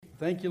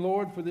Thank you,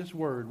 Lord, for this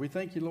word. We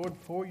thank you, Lord,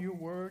 for your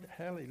word.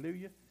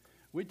 Hallelujah.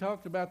 We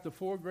talked about the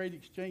 4 great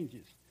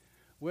exchanges.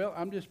 Well,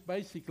 I'm just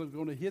basically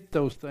going to hit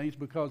those things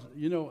because,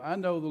 I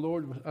know the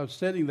Lord, I was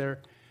sitting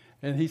there,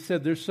 and he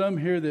said there's some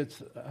here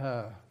that's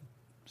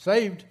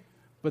saved,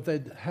 but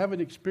they haven't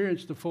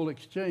experienced the full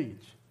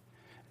exchange.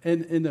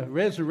 And in the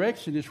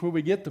resurrection is where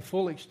we get the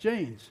full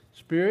exchange,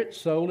 spirit,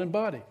 soul, and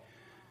body.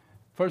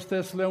 1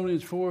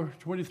 Thessalonians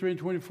 4:23 and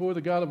 24,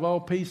 the God of all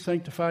peace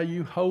sanctify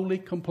you wholly,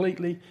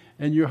 completely,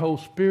 and your whole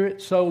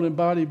spirit, soul, and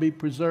body be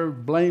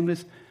preserved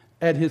blameless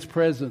at his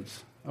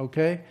presence.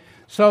 Okay?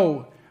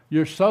 So,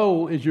 your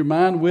soul is your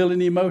mind, will,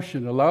 and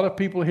emotion. A lot of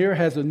people here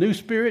has a new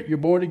spirit. You're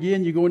born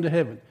again. You're going to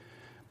heaven.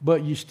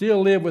 But you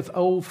still live with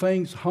old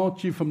things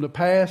haunt you from the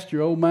past,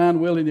 your old mind,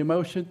 will, and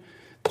emotion.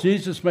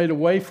 Jesus made a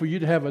way for you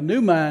to have a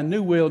new mind,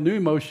 new will, new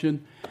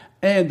emotion.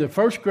 And the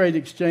first great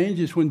exchange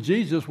is when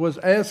Jesus was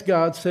as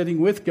God,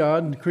 sitting with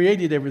God and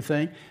created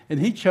everything. And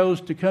he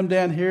chose to come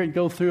down here and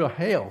go through a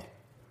hell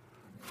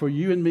for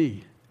you and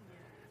me.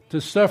 To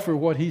suffer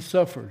what he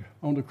suffered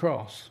on the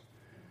cross.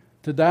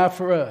 To die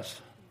for us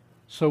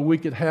so we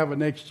could have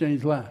an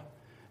exchange life.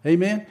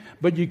 Amen?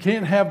 But you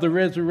can't have the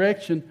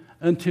resurrection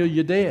until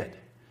you're dead.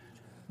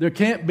 There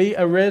can't be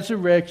a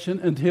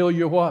resurrection until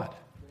you're what?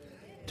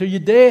 Till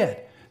you're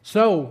dead.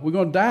 So we're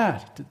going to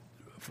die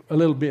a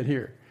little bit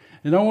here.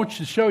 And I want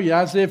you to show you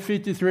Isaiah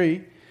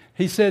 53.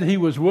 He said he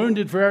was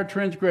wounded for our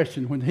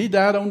transgression. When he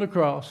died on the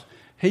cross,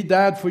 he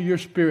died for your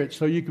spirit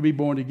so you could be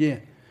born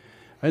again.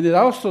 And it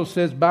also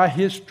says by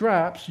his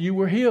stripes you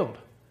were healed.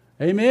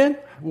 Amen?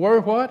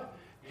 Were what?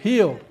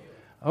 Healed.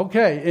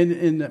 Okay,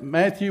 in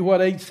Matthew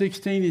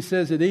 8:16, he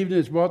says that even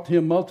as brought to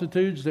him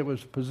multitudes that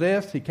was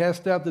possessed, he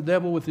cast out the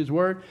devil with his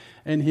word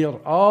and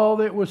healed all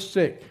that was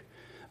sick,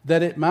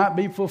 that it might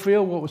be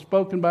fulfilled what was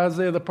spoken by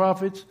Isaiah the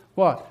prophets.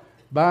 What?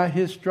 By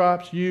his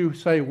stripes you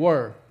say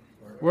were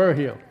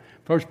healed.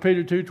 1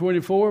 Peter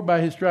 2:24, by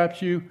his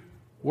stripes you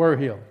were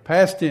healed.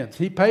 Past tense.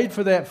 He paid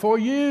for that for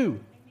you.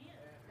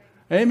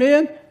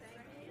 Amen?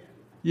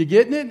 You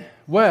getting it?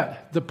 Well,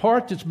 the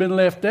part that's been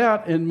left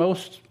out in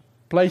most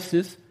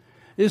places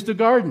is the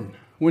garden.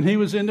 When he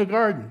was in the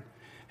garden,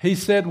 he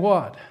said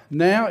what?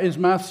 Now is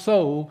my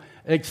soul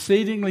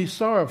exceedingly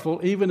sorrowful,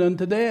 even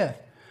unto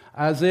death.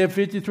 Isaiah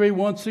 53,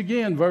 once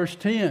again, verse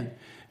 10.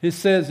 It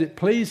says, it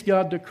pleased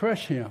God to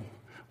crush him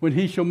when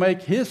he shall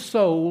make his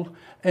soul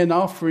an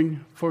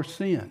offering for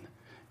sin.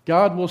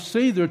 God will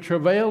see the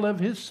travail of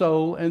his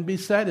soul and be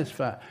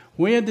satisfied.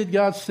 When did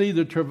God see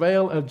the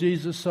travail of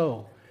Jesus'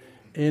 soul?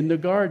 In the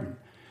garden.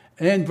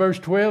 And verse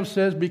 12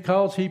 says,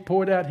 because he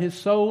poured out his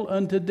soul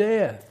unto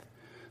death.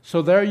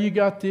 So there you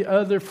got the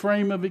other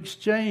frame of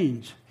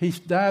exchange. He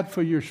died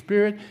for your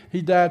spirit,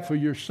 he died for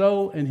your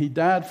soul, and he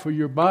died for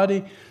your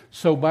body.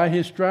 So by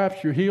his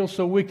stripes you're healed.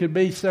 So we could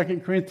be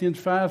 2 Corinthians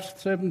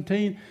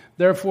 5:17.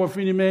 Therefore, if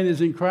any man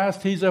is in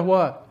Christ, he's a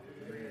what?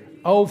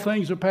 Old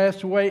things are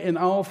passed away and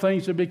all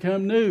things have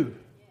become new.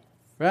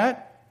 Right?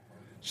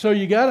 So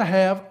you got to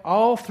have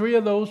all 3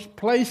 of those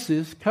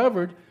places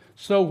covered.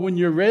 So when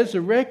you're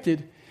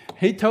resurrected,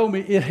 he told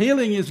me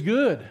healing is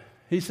good.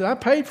 He said, I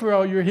paid for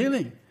all your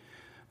healing.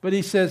 But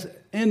he says,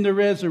 in the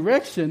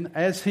resurrection,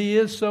 as he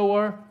is, so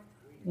are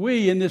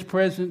we in this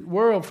present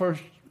world. 1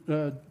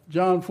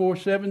 John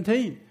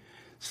 4:17.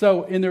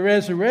 So in the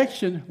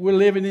resurrection, we're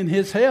living in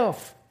his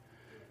health.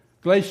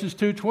 Galatians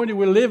 2:20,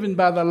 we're living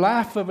by the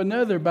life of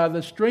another, by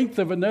the strength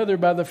of another,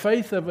 by the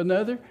faith of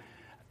another.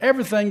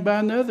 Everything by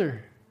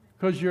another.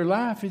 Because your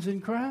life is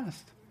in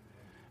Christ.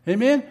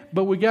 Amen?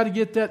 But we got to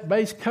get that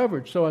base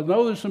covered. So I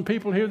know there's some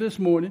people here this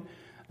morning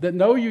that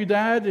know you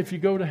died. If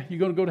you're going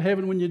to go to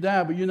heaven when you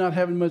die, but you're not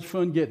having much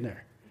fun getting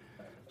there.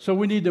 So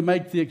we need to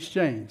make the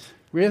exchange.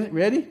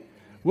 Ready?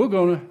 We're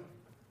going to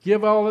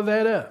give all of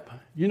that up.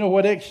 You know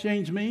what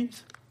exchange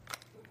means?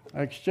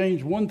 I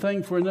exchange one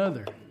thing for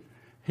another.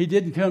 He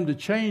didn't come to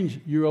change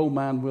your old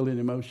mind, will, and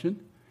emotion.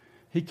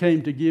 He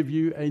came to give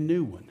you a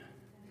new one.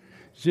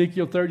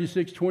 Ezekiel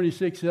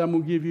 36:26 says, I'm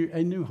going to give you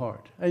a new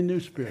heart, a new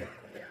spirit.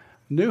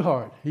 New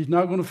heart. He's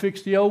not going to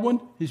fix the old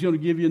one. He's going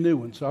to give you a new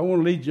one. So I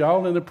want to lead you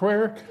all in a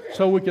prayer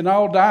so we can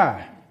all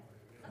die.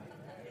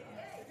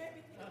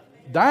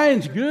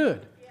 Dying's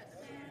good.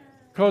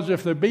 Because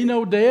if there be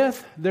no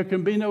death, there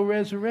can be no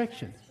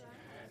resurrection.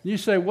 You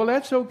say, well,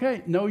 that's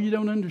okay. No, you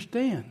don't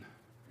understand.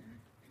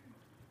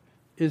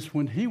 It's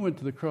when he went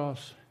to the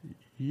cross,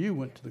 you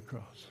went to the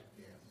cross.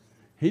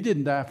 He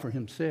didn't die for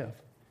himself.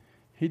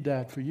 He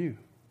died for you.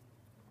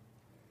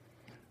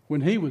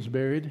 When he was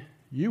buried,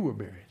 you were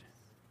buried.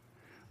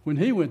 When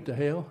he went to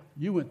hell,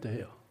 you went to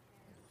hell.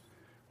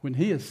 When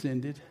he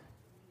ascended,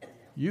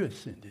 you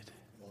ascended.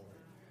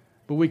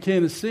 But we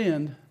can't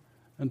ascend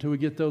until we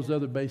get those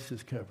other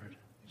bases covered.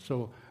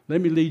 So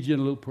let me lead you in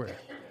a little prayer.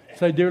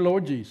 Say, Dear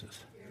Lord Jesus,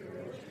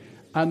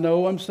 I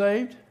know I'm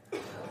saved.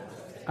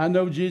 I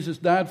know Jesus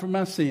died for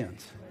my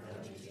sins.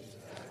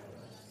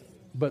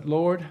 But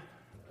Lord,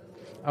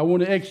 I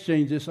want to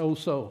exchange this old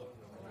soul,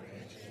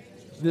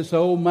 this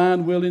old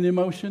mind, will, and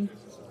emotion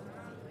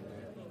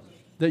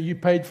that you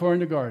paid for in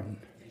the garden.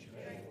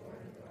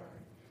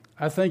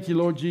 I thank you,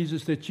 Lord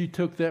Jesus, that you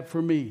took that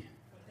for me.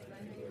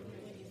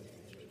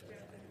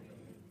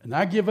 And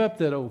I give up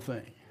that old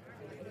thing.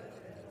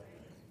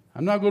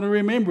 I'm not going to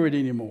remember it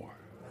anymore.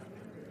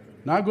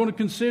 Not going to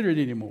consider it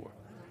anymore.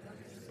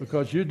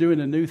 Because you're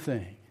doing a new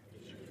thing.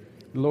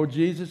 Lord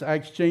Jesus, I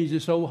exchange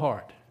this old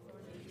heart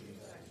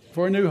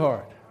for a new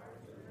heart.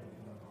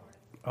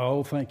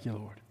 Oh, thank you,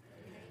 Lord.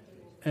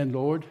 And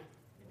Lord,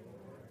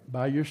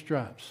 by your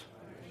stripes,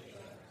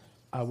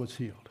 I was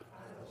healed.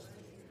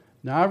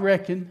 Now I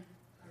reckon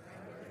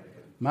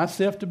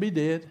myself to be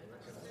dead,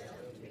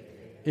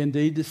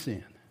 indeed to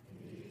sin,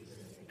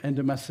 and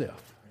to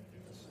myself.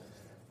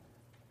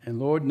 And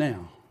Lord,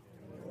 now,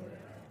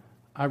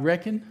 I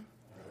reckon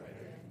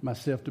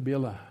myself to be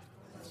alive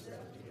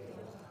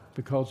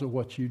because of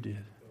what you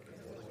did.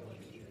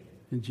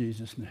 In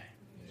Jesus' name.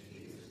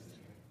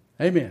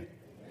 Amen.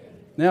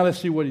 Now let's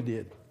see what he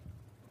did.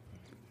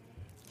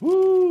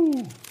 Woo!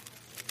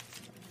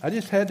 I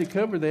just had to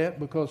cover that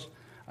because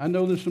I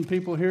know there's some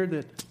people here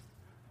that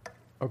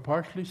are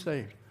partially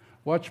saved.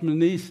 Watchman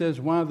Nee says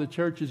why the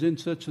church is in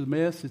such a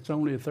mess, it's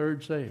only a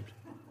third saved.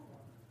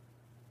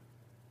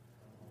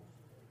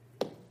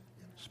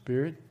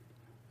 Spirit,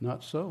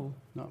 not soul,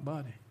 not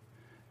body.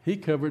 He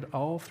covered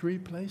all three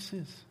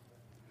places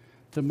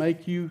to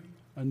make you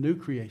a new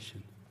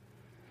creation.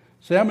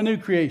 Say, I'm a new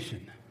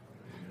creation.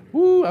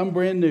 Woo, I'm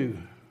brand new.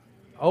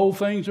 Old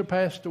things are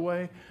passed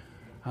away.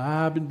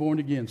 I've been born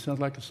again. Sounds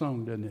like a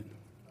song, doesn't it?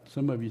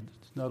 Some of you,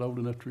 it's not old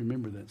enough to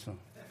remember that song.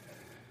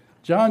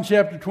 John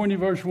chapter 20,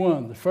 verse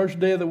 1. The first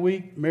day of the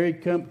week, Mary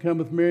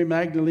cometh Mary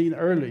Magdalene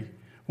early,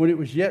 when it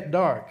was yet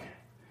dark,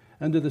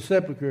 unto the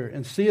sepulchre,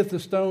 and seeth the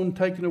stone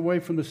taken away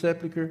from the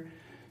sepulchre.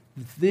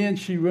 Then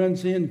she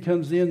runs in,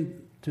 comes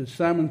in to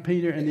Simon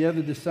Peter and the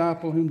other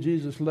disciple whom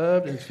Jesus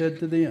loved, and said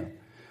to them,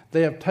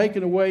 They have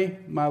taken away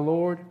my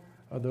Lord,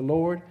 or the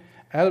Lord,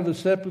 out of the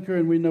sepulchre,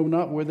 and we know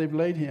not where they've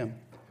laid him.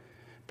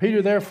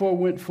 Peter therefore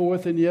went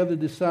forth and the other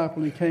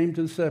disciple and came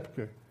to the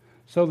sepulchre.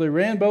 So they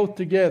ran both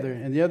together,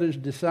 and the other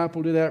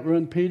disciple did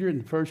outrun Peter,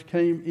 and first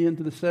came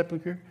into the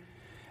sepulchre.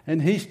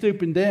 And he,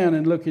 stooping down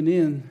and looking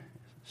in,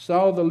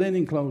 saw the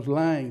linen clothes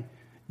lying,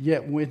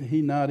 yet went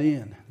he not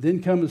in.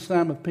 Then cometh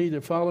Simon Peter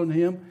following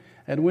him,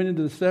 and went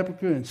into the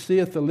sepulchre, and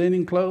seeth the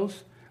linen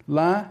clothes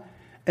lie,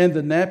 and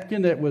the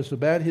napkin that was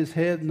about his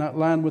head not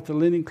lying with the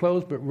linen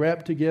clothes, but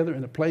wrapped together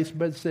in a place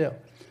by itself.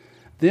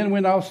 Then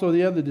went also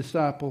the other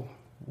disciple,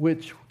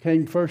 which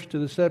came first to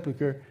the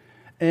sepulchre,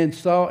 and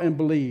saw and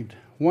believed.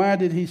 Why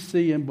did he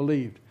see and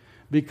believe?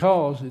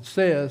 Because it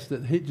says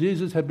that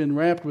Jesus had been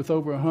wrapped with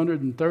over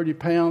 130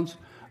 pounds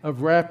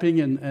of wrapping,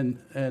 and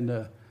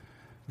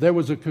there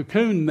was a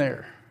cocoon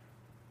there.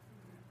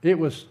 It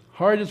was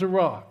hard as a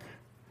rock.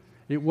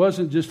 It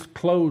wasn't just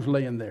clothes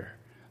laying there.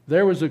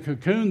 There was a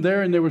cocoon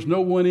there, and there was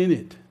no one in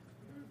it.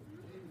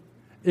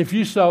 If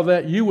you saw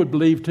that, you would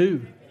believe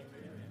too.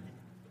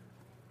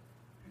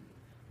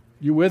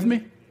 You with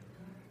me?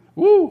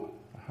 Woo!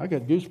 I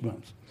got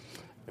goosebumps.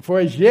 For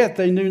as yet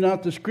they knew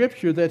not the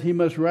scripture that he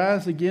must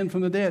rise again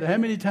from the dead. How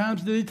many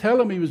times did he tell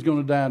them he was going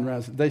to die and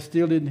rise? They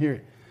still didn't hear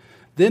it.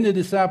 Then the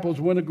disciples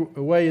went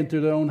away into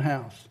their own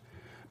house.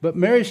 But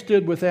Mary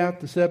stood without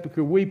the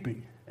sepulchre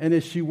weeping. And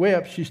as she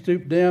wept, she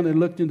stooped down and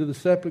looked into the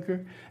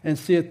sepulchre, and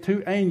seeth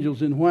two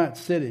angels in white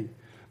sitting,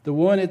 the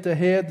one at the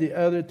head, the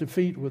other at the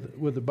feet,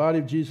 where the body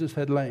of Jesus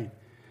had lain.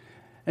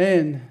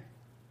 And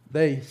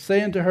they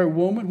say unto her,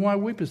 Woman, why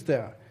weepest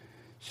thou?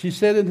 She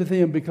said unto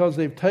them, Because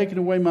they've taken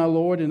away my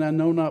Lord, and I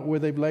know not where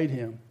they've laid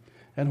him.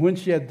 And when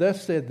she had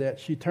thus said that,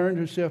 she turned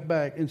herself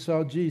back and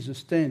saw Jesus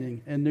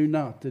standing, and knew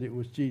not that it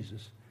was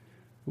Jesus.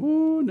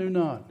 Ooh, knew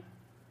not.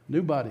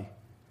 New body.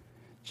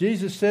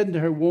 Jesus said unto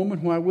her,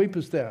 Woman, why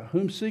weepest thou?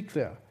 Whom seek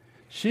thou?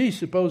 She,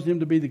 supposed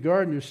him to be the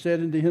gardener, said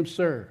unto him,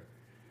 Sir,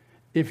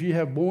 if you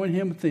have borne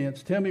him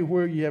thence, tell me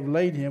where you have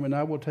laid him, and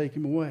I will take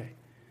him away.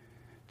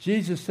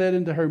 Jesus said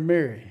unto her,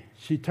 Mary.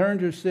 She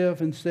turned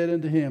herself and said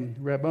unto him,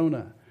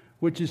 Rabboni,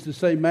 which is to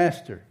say,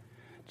 Master.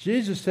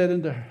 Jesus said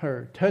unto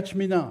her, Touch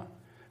me not.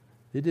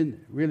 It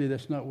didn't, really,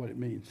 that's not what it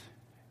means.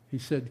 He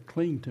said,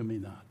 Cling to me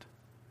not.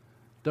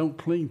 Don't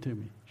cling to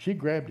me. She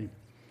grabbed him.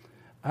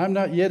 I'm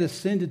not yet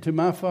ascended to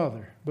my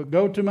Father, but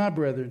go to my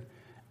brethren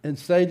and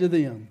say to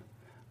them,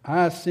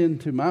 I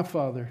ascend to my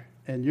Father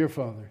and your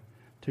Father,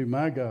 to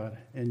my God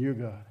and your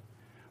God. A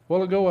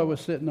while ago I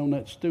was sitting on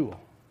that stool,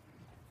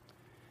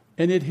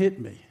 and it hit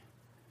me.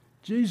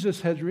 Jesus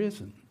has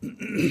risen.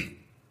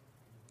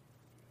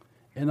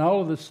 And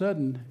all of a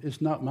sudden,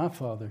 it's not my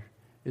Father,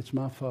 it's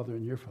my Father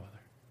and your Father.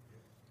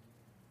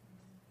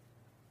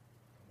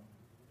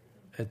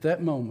 At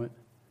that moment,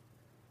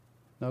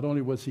 not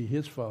only was he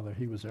his Father,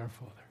 he was our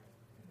Father.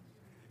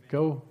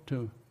 Go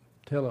to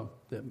tell him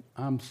that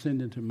I'm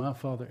sending to my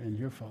Father and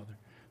your Father,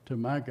 to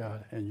my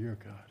God and your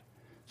God.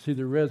 See,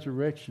 the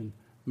resurrection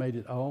made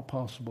it all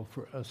possible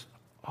for us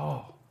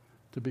all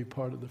to be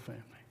part of the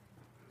family.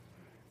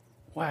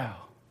 Wow.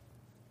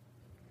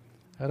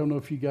 I don't know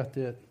if you got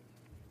that.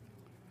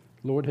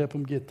 Lord, help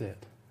them get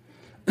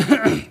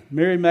that.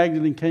 Mary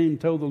Magdalene came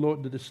and told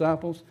the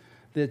disciples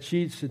that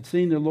she had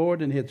seen the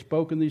Lord and had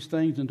spoken these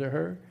things unto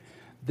her.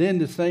 Then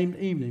the same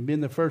evening, being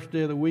the first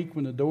day of the week,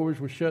 when the doors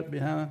were shut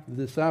behind,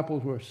 the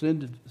disciples were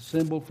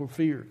assembled for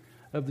fear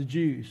of the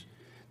Jews.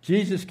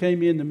 Jesus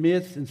came in the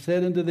midst and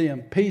said unto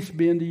them, Peace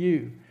be unto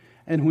you.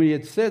 And when he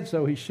had said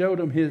so, he showed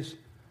them his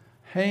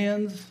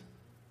hands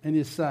and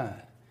his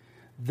side.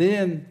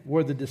 Then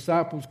were the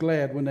disciples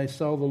glad when they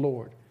saw the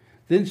Lord.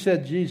 Then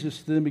said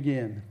Jesus to them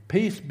again,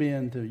 Peace be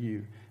unto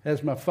you.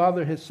 As my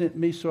Father has sent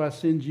me, so I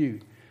send you.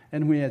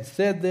 And when he had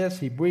said this,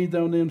 he breathed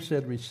on them,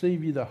 said,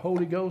 Receive ye the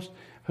Holy Ghost.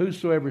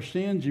 Whosoever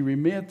sins ye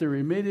remit, they're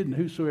remitted. And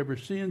whosoever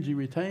sins ye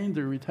retain,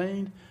 they're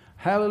retained.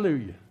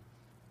 Hallelujah.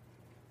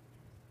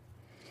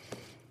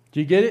 Do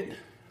you get it?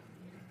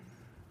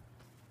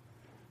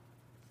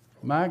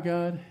 My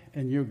God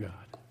and your God,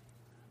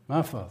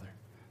 my Father,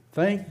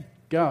 thank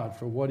God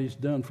for what he's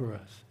done for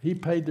us. He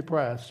paid the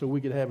price so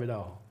we could have it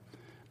all.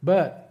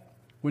 But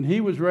when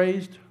he was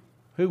raised,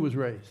 who was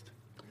raised?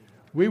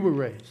 We were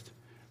raised.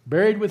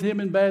 Buried with him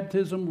in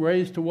baptism,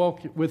 raised to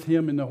walk with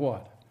him in the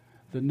what?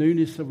 The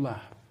newness of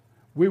life.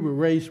 We were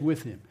raised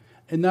with him.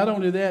 And not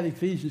only that,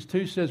 Ephesians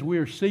 2 says we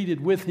are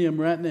seated with him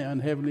right now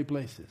in heavenly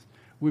places.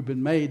 We've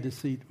been made to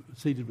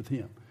seated with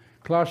him.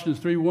 Colossians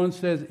 3:1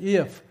 says,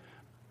 if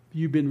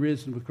you've been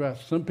risen with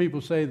Christ. Some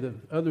people say, the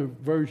other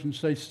versions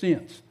say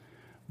since.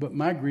 But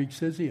my Greek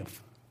says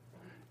if.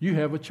 You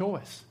have a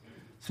choice.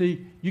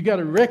 See, you got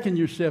to reckon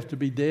yourself to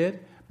be dead.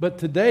 But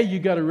today you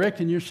got to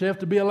reckon yourself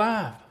to be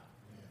alive.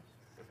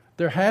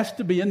 There has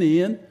to be an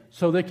end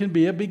so there can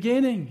be a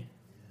beginning.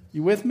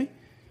 You with me?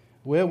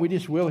 Well, we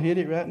just will hit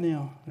it right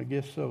now. I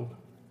guess so.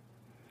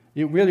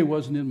 It really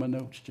wasn't in my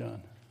notes,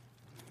 John.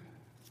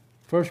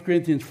 1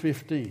 Corinthians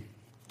 15.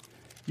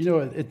 You know,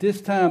 at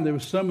this time, there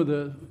was some of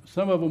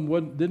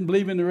them didn't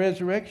believe in the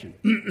resurrection.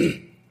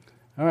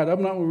 All right,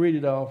 I'm not going to read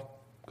it all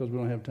because we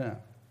don't have time.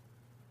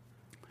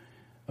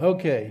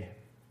 Okay.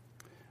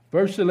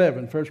 Verse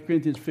 11, 1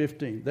 Corinthians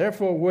 15.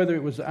 Therefore, whether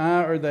it was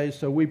I or they,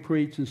 so we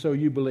preach, and so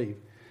you believe.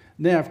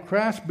 Now, if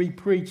Christ be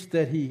preached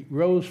that he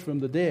rose from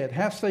the dead,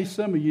 how say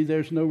some of you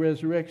there's no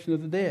resurrection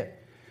of the dead?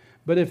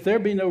 But if there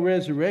be no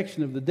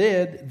resurrection of the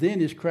dead, then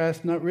is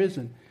Christ not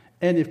risen?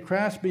 And if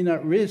Christ be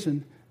not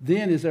risen,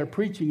 then is our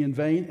preaching in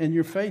vain, and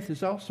your faith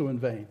is also in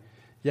vain.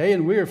 Yea,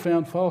 and we are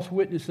found false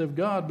witness of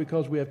God,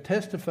 because we have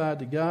testified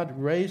to God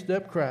raised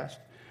up Christ,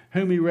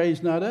 whom he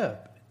raised not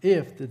up,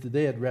 if that the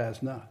dead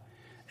rise not.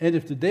 And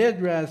if the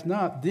dead rise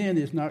not, then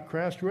is not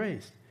Christ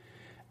raised.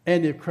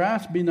 And if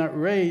Christ be not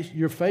raised,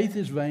 your faith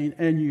is vain,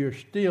 and you're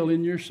still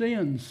in your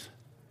sins.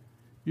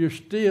 You're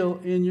still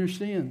in your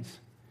sins.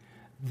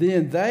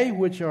 Then they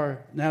which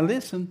are, now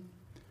listen,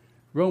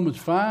 Romans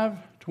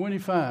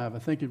 5:25, I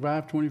think it's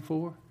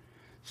 5:24,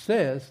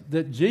 says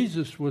that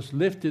Jesus was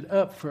lifted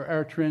up for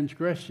our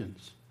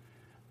transgressions,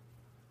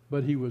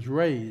 but he was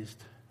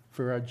raised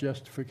for our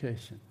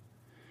justification.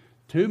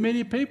 Too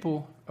many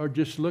people are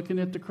just looking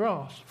at the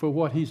cross for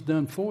what he's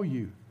done for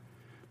you.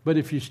 But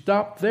if you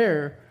stop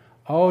there,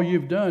 all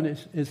you've done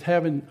is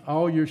having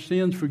all your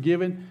sins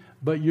forgiven,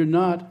 but you're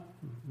not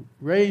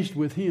raised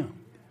with him.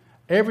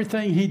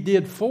 Everything he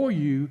did for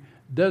you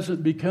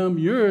doesn't become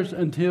yours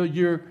until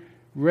you're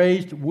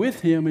raised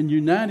with him and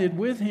united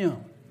with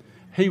him.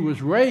 He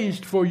was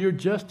raised for your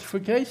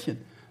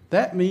justification.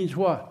 That means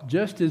what?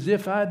 Just as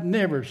if I'd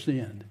never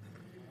sinned.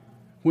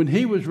 When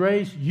he was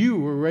raised, you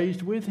were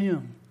raised with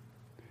him.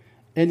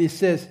 And he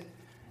says,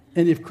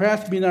 and if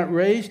Christ be not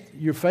raised,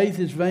 your faith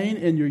is vain,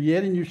 and you're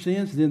yet in your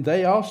sins, then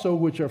they also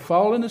which are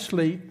fallen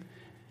asleep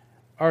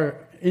are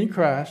in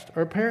Christ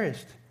are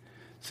perished.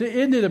 See,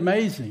 isn't it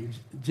amazing?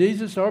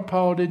 Jesus or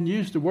Paul didn't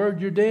use the word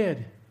you're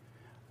dead.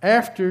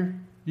 After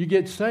you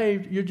get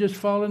saved, you're just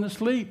falling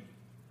asleep.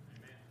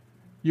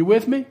 You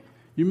with me?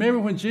 You remember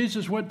when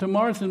Jesus went to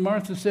Martha, and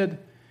Martha said,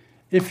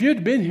 if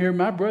you'd been here,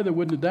 my brother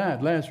wouldn't have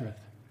died, Lazarus.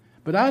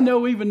 But I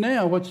know even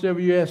now, whatsoever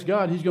you ask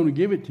God, he's going to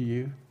give it to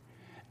you.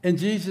 And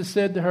Jesus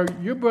said to her,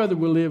 your brother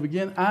will live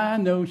again. I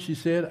know, she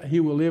said, he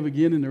will live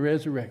again in the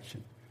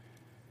resurrection.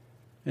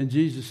 And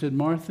Jesus said,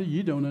 Martha,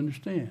 you don't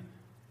understand.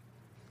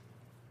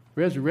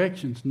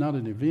 Resurrection's not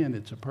an event,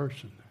 it's a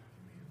person.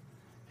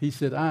 He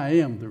said, I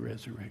am the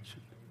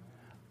resurrection.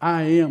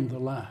 I am the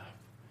life.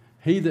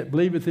 He that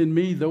believeth in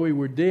me, though he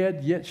were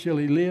dead, yet shall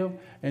he live.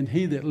 And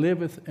he that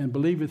liveth and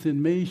believeth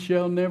in me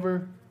shall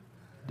never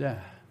die.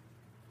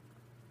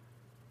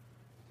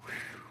 Whew.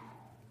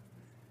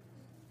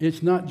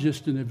 It's not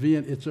just an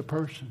event, it's a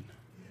person.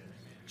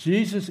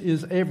 Jesus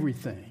is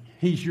everything.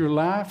 He's your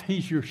life.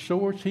 He's your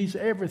source. He's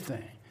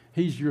everything.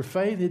 He's your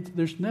faith.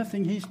 There's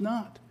nothing he's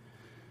not.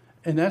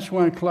 And that's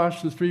why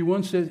Colossians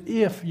 3:1 says,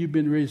 if you've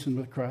been risen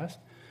with Christ,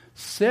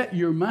 set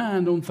your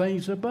mind on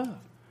things above.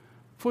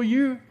 For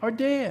you are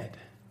dead,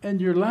 and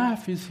your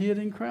life is hid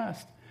in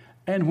Christ.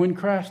 And when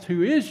Christ,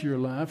 who is your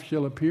life,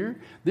 shall appear,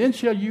 then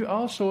shall you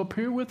also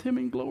appear with him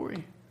in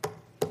glory.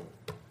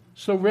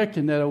 So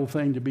reckon that old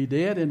thing to be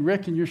dead, and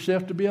reckon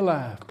yourself to be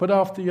alive. Put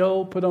off the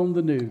old, put on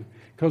the new,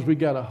 because we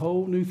got a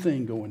whole new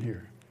thing going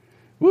here.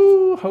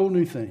 Woo, whole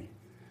new thing.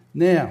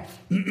 Now,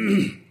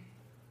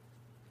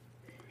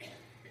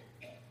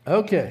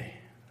 Okay.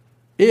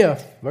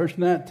 If, verse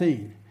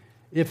 19,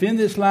 if in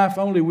this life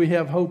only we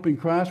have hope in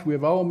Christ, we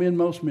have all men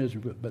most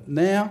miserable. But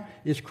now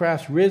is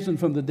Christ risen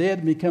from the dead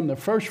and become the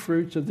first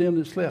fruits of them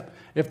that slept.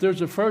 If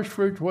there's a first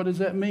fruit, what does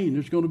that mean?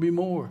 There's going to be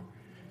more.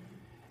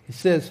 It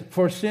says,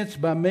 for since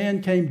by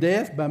man came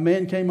death, by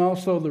man came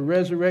also the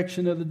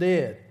resurrection of the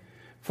dead.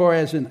 For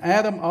as in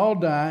Adam all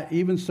die,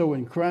 even so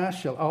in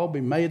Christ shall all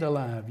be made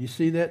alive. You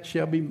see that?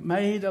 Shall be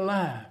made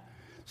alive.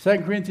 2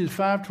 Corinthians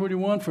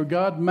 5:21, for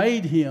God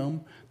made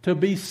him to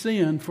be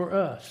sin for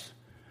us,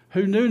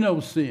 who knew no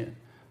sin,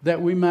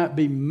 that we might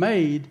be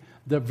made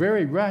the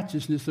very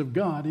righteousness of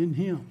God in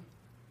him.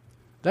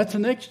 That's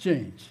an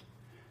exchange.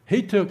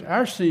 He took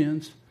our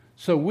sins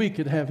so we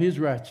could have his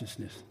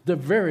righteousness, the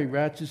very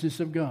righteousness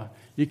of God.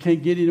 You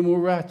can't get any more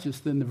righteous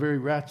than the very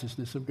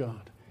righteousness of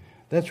God.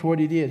 That's what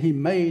he did. He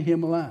made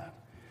him alive.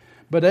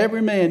 But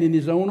every man in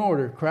his own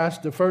order,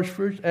 Christ the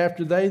firstfruits,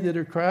 after they that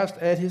are Christ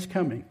at his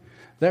coming.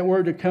 That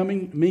word of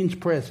coming means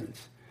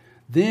presence.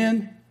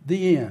 Then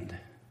the end,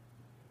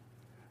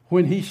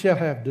 when he shall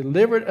have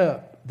delivered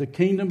up the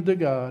kingdom to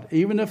God,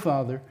 even the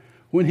Father,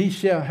 when he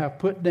shall have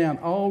put down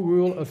all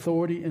rule,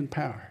 authority, and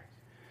power.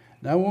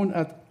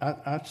 Now,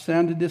 I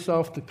sounded this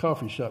off the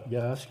coffee shop,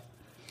 guys.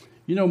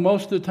 You know,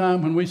 most of the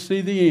time when we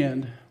see the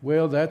end,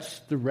 well, that's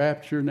the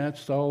rapture and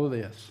that's all of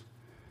this.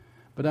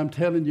 But I'm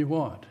telling you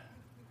what,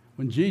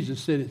 when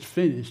Jesus said it's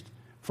finished,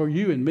 for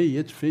you and me,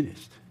 it's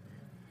finished.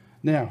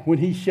 Now, when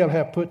he shall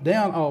have put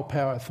down all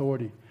power,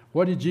 authority,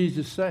 what did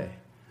Jesus say?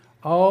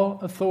 All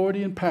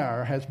authority and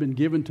power has been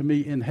given to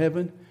me in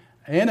heaven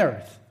and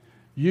earth.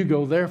 You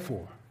go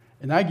therefore.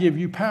 And I give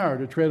you power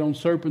to tread on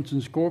serpents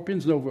and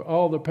scorpions and over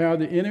all the power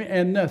of the enemy,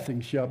 and nothing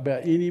shall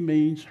by any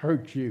means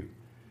hurt you.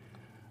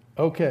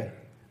 Okay.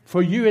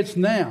 For you it's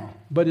now,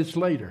 but it's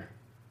later.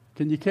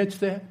 Can you catch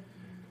that?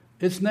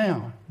 It's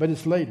now, but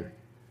it's later.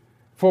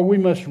 For he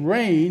must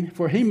reign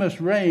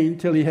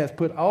till he hath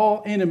put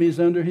all enemies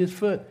under his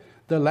foot.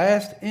 The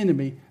last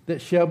enemy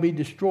that shall be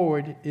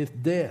destroyed is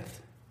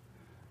death.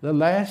 The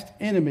last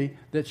enemy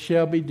that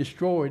shall be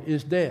destroyed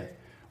is death.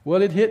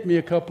 Well, it hit me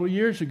a couple of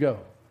years ago.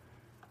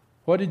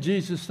 What did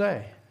Jesus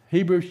say?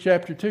 Hebrews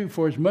chapter 2,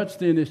 for as much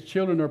then as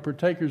children are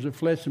partakers of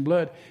flesh and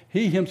blood,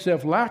 he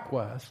himself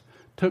likewise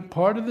took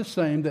part of the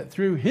same, that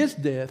through his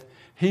death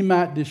he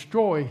might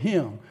destroy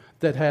him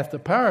that hath the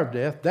power of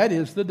death, that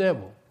is the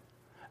devil,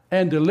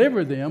 and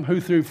deliver them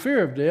who through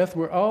fear of death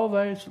were all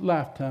their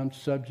lifetime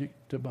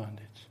subject to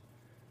bondage.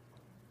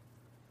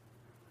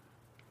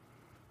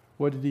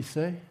 What did he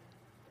say?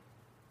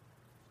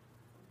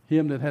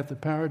 Him that hath the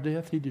power of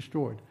death, he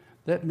destroyed.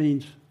 That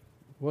means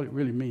what it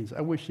really means.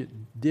 I wish it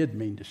did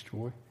mean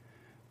destroy,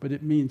 but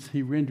it means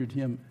he rendered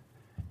him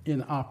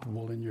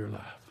inoperable in your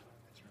life.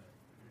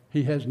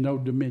 He has no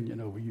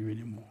dominion over you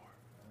anymore.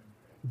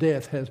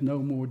 Death has no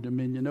more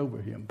dominion over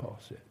him, Paul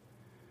said,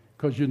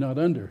 because you're not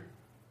under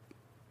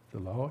the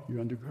law, you're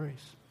under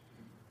grace.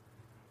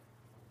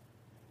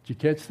 Did you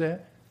catch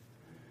that?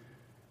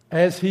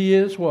 As he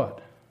is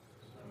what?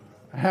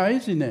 How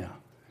is he now?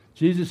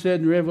 Jesus said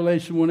in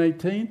Revelation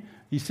 1:18,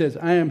 he says,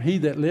 I am he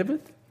that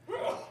liveth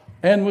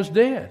and was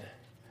dead.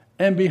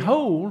 And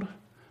behold,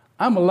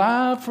 I'm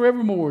alive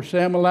forevermore.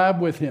 Say, I'm alive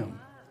with him.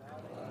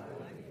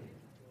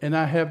 And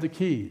I have the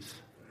keys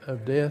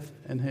of death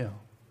and hell.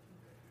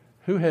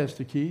 Who has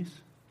the keys?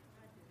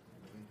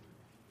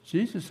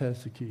 Jesus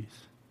has the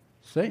keys.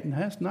 Satan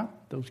has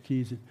not those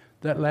keys.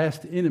 That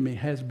last enemy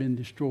has been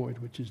destroyed,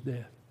 which is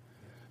death.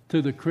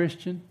 To the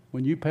Christian,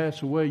 when you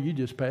pass away, you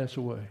just pass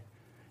away.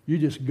 You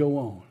just go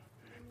on.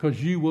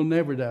 Because you will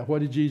never die. What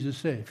did Jesus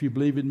say? If you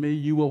believe in me,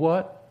 you will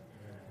what?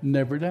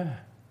 Never die.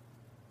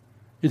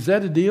 Is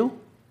that a deal?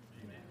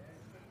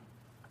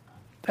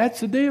 That's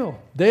the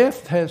deal.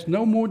 Death has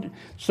no more.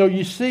 So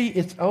you see,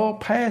 it's all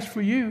past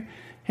for you.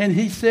 And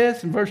he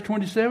says in verse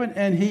 27,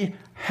 and he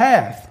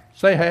hath,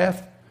 say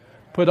hath,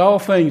 put all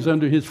things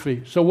under his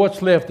feet. So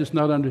what's left that's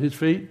not under his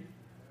feet?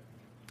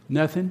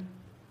 Nothing.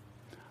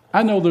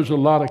 I know there's a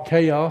lot of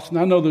chaos, and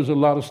I know there's a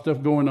lot of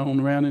stuff going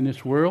on around in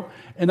this world.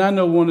 And I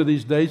know one of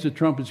these days the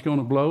trumpet's going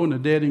to blow, and the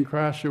dead in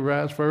Christ shall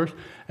rise first,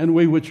 and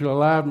we which are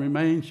alive and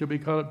remain shall be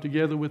caught up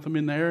together with them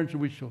in the air, and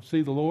we shall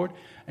see the Lord.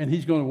 And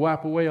he's going to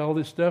wipe away all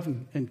this stuff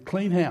and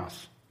clean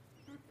house.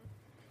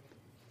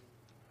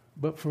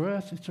 But for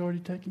us, it's already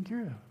taken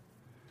care of.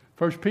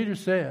 1 Peter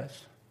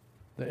says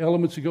the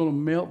elements are going to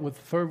melt with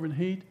fervent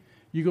heat.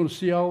 You're going to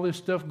see all this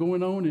stuff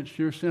going on. It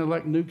sure sounds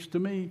like nukes to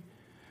me.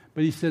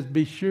 But he says,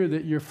 be sure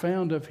that you're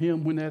found of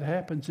him when that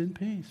happens in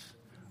peace,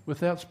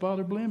 without spot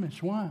or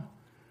blemish. Why?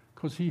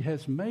 Because he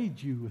has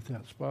made you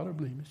without spot or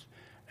blemish.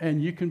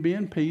 And you can be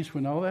in peace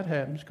when all that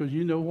happens, because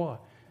you know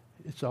what?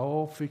 It's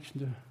all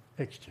fixing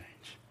to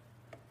exchange.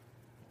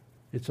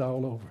 It's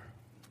all over.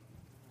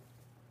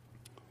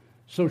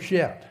 So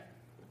shout.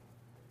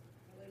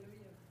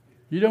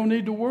 You don't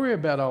need to worry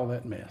about all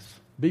that mess.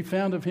 Be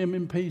found of him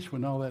in peace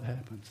when all that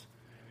happens,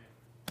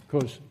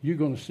 because you're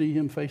going to see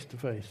him face to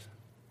face.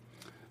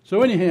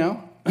 So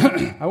anyhow,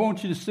 I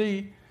want you to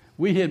see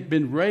we have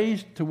been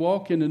raised to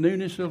walk in the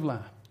newness of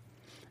life.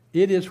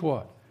 It is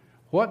what?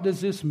 What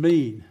does this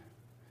mean?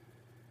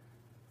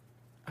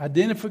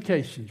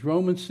 Identifications,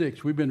 Romans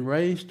 6, we've been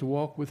raised to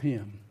walk with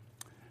Him.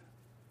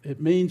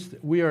 It means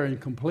that we are in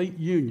complete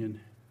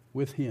union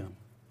with Him.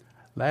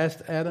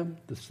 Last Adam,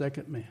 the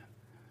second man.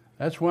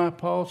 That's why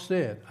Paul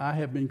said, I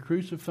have been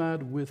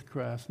crucified with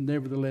Christ,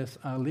 nevertheless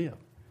I live.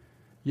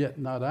 Yet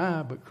not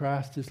I, but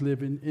Christ is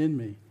living in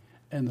me.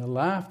 And the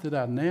life that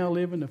I now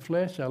live in the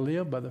flesh, I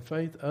live by the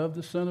faith of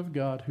the Son of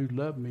God who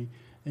loved me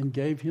and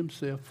gave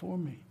Himself for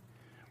me.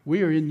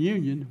 We are in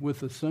union with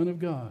the Son of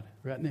God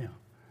right now.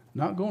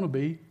 Not going to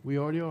be, we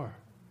already are.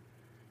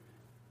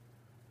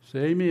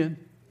 Say amen.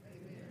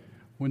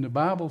 When the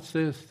Bible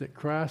says that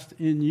Christ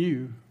in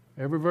you,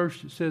 every verse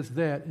that says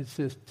that, it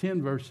says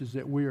 10 verses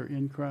that we are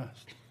in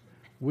Christ.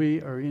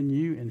 We are in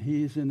you and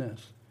He is in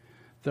us.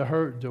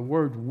 The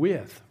word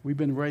with, we've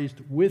been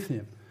raised with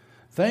Him.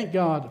 Thank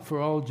God for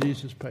all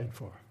Jesus paid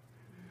for.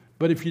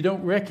 But if you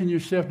don't reckon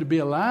yourself to be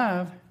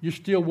alive, you're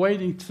still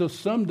waiting till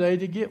someday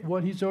to get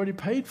what He's already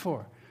paid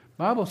for.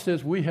 The Bible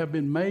says we have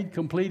been made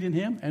complete in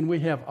Him and we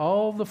have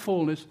all the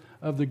fullness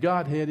of the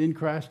Godhead in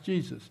Christ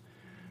Jesus.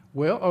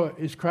 Well,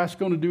 is Christ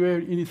going to do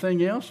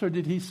anything else, or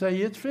did He say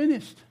it's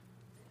finished?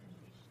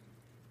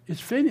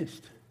 It's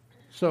finished.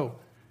 So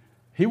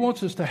He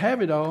wants us to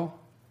have it all,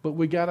 but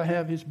we got to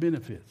have His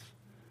benefits.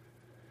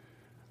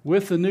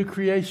 With the new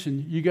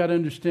creation, you got to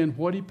understand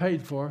what He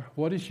paid for,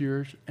 what is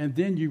yours, and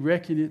then you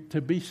reckon it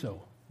to be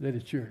so, that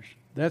it's yours.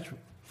 That's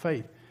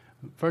faith.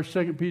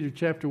 1st, 2nd Peter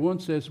chapter 1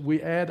 says,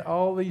 we add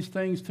all these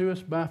things to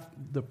us by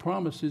the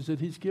promises that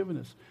He's given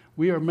us.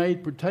 We are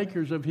made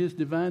partakers of His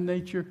divine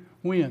nature.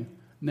 When?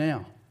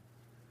 Now.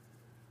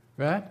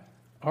 Right?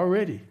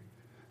 Already.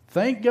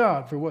 Thank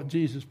God for what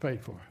Jesus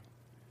paid for.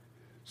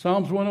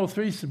 Psalms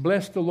 103 says,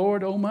 bless the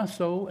Lord, O my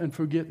soul, and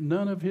forget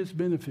none of His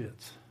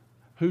benefits,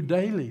 who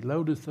daily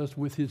loadeth us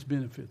with His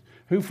benefits,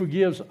 who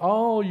forgives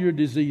all your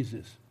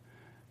diseases.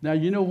 Now,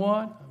 you know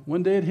what?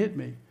 One day it hit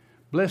me.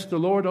 Bless the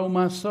Lord, O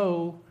my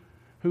soul,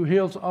 who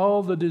heals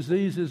all the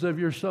diseases of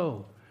your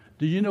soul.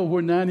 Do you know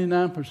where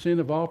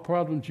 99% of all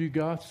problems you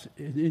got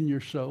is in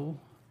your soul?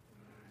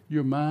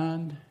 Your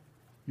mind,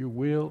 your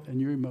will, and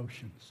your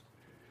emotions.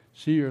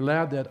 So you're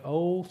allowed that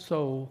old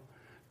soul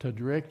to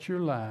direct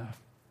your life.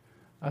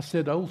 I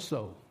said old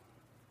soul.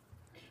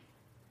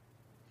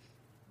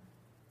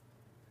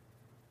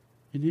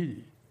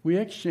 We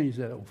exchange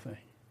that old thing.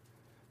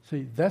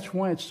 See, that's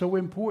why it's so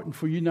important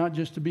for you not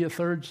just to be a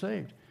third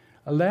saved.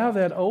 Allow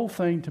that old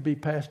thing to be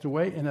passed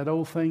away and that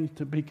old thing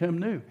to become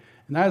new.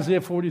 In Isaiah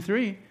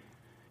 43,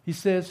 he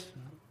says,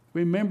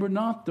 remember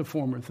not the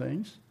former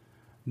things,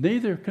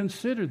 neither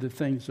consider the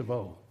things of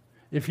old.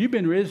 If you've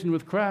been risen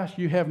with Christ,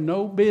 you have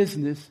no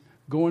business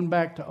going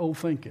back to old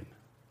thinking.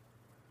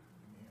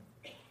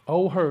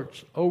 Old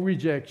hurts, old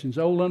rejections,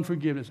 old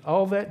unforgiveness,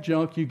 all that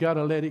junk, you got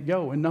to let it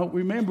go and don't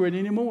remember it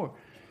anymore.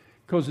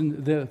 Because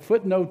in the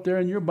footnote there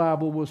in your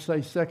Bible will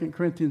say 2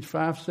 Corinthians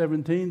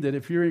 5:17 that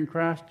if you're in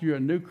Christ, you're a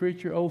new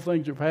creature. Old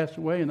things are passed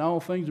away and all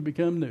things have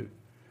become new.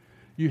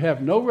 You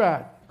have no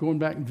right going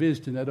back and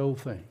visiting that old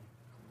thing.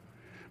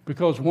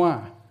 Because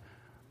why?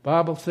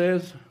 Bible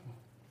says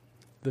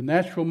the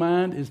natural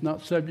mind is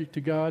not subject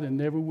to God and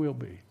never will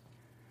be.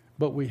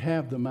 But we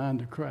have the mind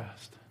of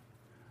Christ.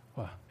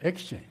 Why?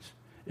 Exchange.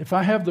 If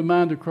I have the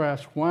mind of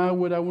Christ, why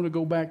would I want to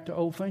go back to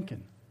old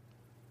thinking?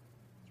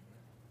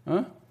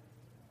 Huh?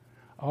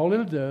 All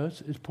it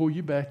does is pull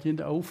you back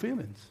into old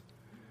feelings.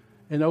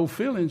 And old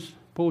feelings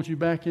pulls you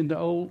back into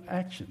old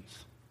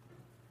actions.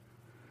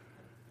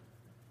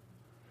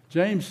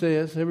 James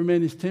says, every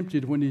man is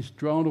tempted when he's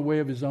drawn away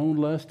of his own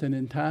lust and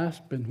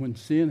enticed, but when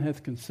sin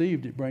hath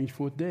conceived, it brings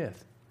forth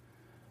death.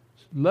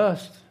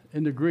 Lust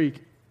in the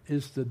Greek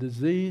is the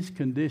diseased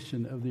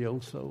condition of the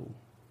old soul.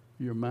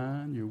 Your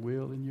mind, your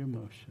will, and your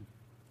emotion.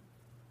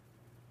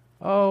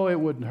 Oh, it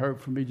wouldn't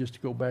hurt for me just to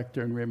go back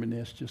there and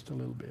reminisce just a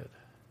little bit.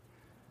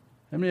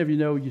 How many of you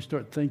know you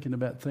start thinking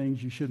about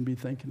things you shouldn't be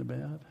thinking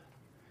about?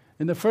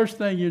 And the first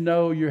thing you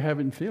know, you're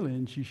having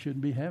feelings you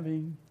shouldn't be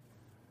having.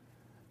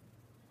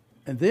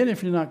 And then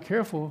if you're not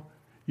careful,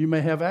 you may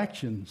have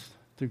actions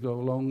to go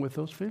along with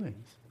those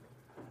feelings.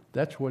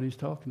 That's what he's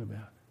talking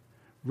about.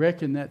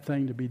 Reckon that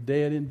thing to be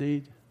dead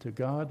indeed to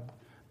God,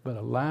 but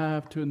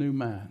alive to a new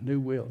mind, new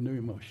will, new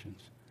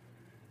emotions.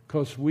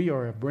 Because we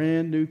are a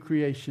brand new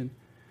creation.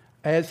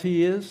 As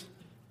He is,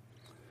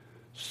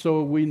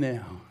 so are we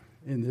now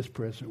in this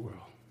present world.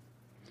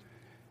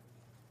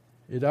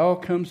 It all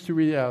comes to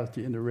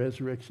reality in the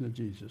resurrection of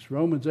Jesus.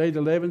 Romans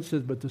 8:11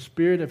 says, but the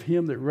Spirit of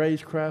Him that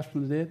raised Christ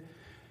from the dead,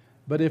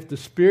 but if the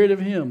Spirit of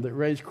Him that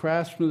raised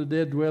Christ from the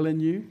dead dwell in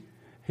you,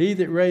 He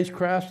that raised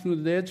Christ from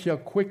the dead shall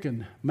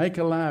quicken, make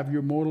alive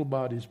your mortal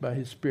bodies by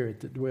His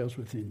Spirit that dwells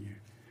within you.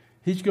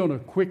 He's going to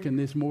quicken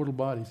these mortal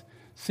bodies.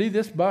 See,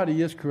 this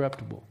body is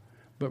corruptible.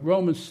 But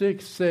Romans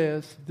 6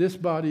 says this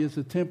body is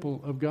the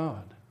temple of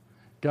God.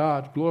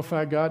 God,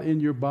 glorify God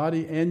in your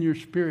body and your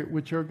spirit,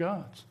 which are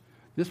God's.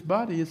 This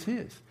body is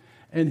His.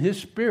 And His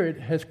Spirit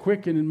has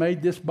quickened and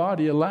made this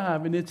body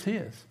alive, and it's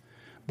His.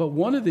 But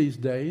one of these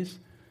days,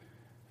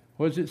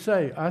 What does it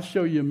say? I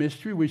show you a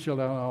mystery. We shall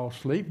not all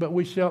sleep, but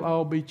we shall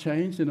all be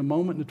changed in a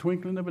moment, in the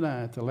twinkling of an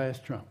eye, at the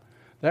last trump.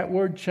 That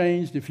word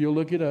changed, if you'll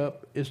look it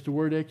up, is the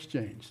word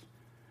exchanged.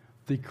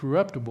 The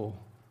corruptible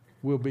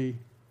will be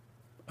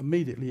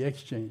immediately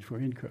exchanged for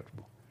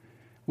incorruptible.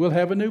 We'll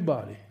have a new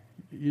body.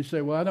 You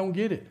say, well, I don't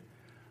get it.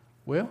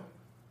 Well,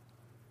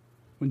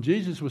 when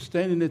Jesus was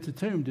standing at the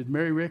tomb, did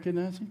Mary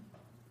recognize him?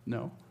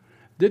 No.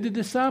 Did the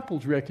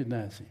disciples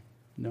recognize him?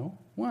 No.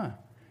 Why?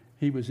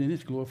 He was in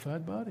his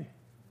glorified body.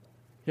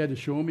 He had to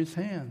show him his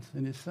hands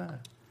and his side.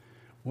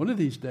 One of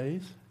these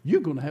days,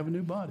 you're going to have a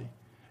new body.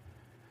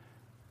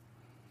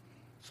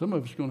 Some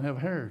of us are going to have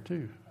hair,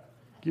 too.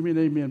 Give me an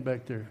amen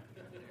back there.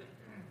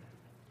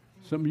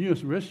 Some of you,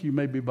 the rest of you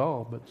may be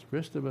bald, but the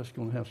rest of us are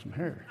going to have some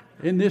hair.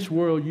 In this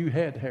world, you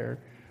had hair.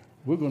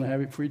 We're going to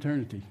have it for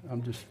eternity.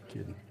 I'm just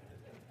kidding.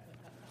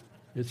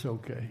 It's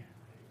okay.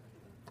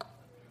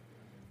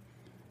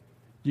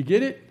 You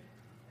get it?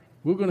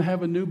 We're going to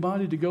have a new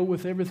body to go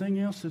with everything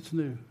else that's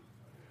new.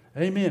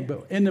 Amen.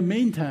 But in the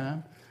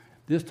meantime,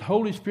 this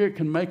Holy Spirit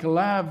can make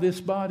alive this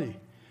body.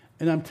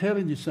 And I'm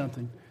telling you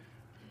something.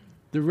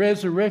 The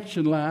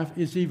resurrection life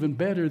is even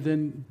better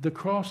than the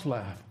cross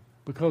life,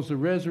 because the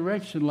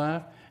resurrection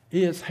life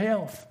is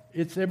health.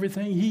 It's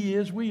everything He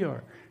is, we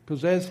are.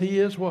 Because as He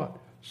is what?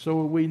 So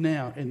are we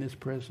now in this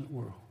present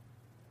world.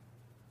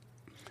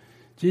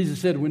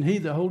 Jesus said when He,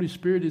 the Holy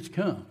Spirit, is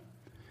come,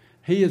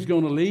 He is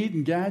going to lead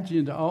and guide you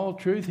into all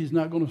truth. He's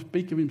not going to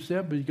speak of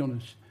Himself, but He's going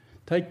to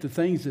take the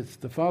things that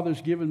the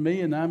Father's given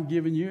me and I'm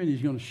giving you, and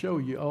He's going to show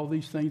you all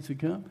these things to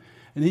come.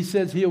 And He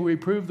says He'll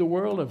reprove the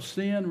world of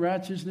sin,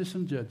 righteousness,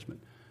 and judgment.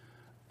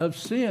 Of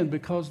sin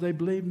because they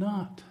believe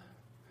not.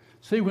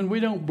 See, when we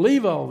don't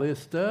believe all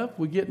this stuff,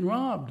 we're getting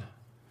robbed.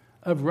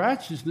 Of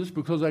righteousness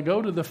because I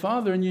go to the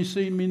Father and you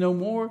see me no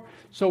more.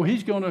 So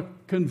He's going to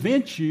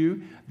convince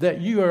you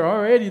that you are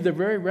already the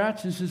very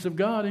righteousness of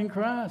God in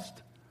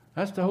Christ.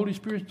 That's the Holy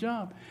Spirit's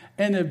job.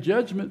 And of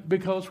judgment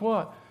because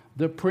what?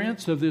 The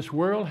prince of this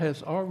world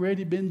has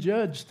already been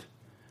judged.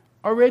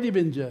 Already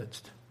been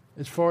judged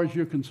as far as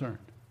you're concerned.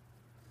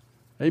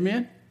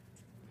 Amen?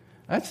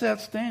 That's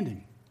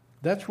outstanding.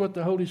 That's what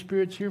the Holy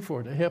Spirit's here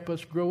for, to help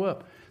us grow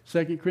up.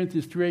 2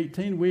 Corinthians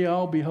 3:18, we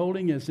all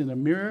beholding as in a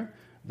mirror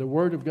the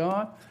Word of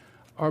God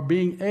are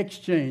being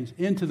exchanged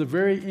into the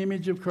very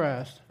image of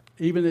Christ,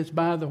 even as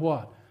by the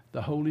what?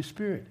 The Holy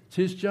Spirit. It's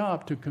His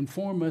job to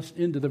conform us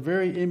into the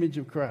very image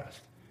of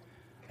Christ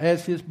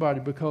as His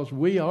body, because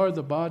we are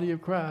the body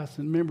of Christ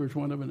and members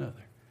one of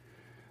another.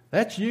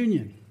 That's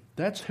union.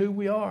 That's who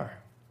we are.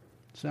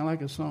 Sound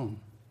like a song,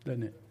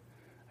 doesn't it?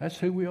 That's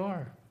who we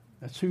are.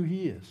 That's who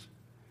He is.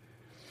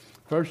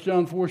 1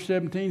 John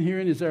 4:17,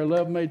 herein is our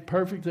love made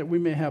perfect, that we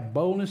may have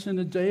boldness in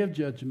the day of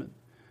judgment,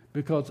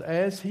 because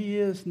as He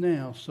is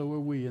now, so are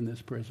we in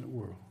this present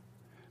world.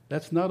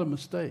 That's not a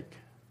mistake.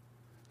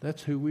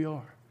 That's who we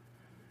are.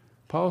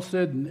 Paul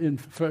said in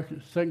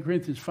 2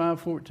 Corinthians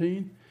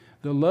 5:14,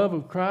 the love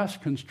of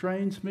Christ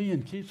constrains me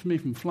and keeps me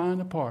from flying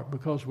apart,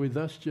 because we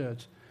thus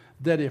judge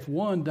that if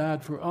one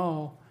died for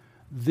all,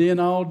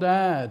 then all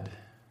died.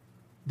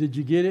 Did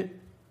you get it?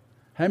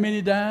 How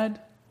many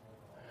died?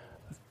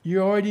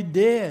 You're already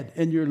dead,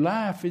 and your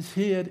life is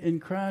hid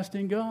in Christ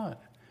in God.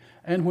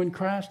 And when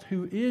Christ,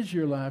 who is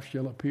your life,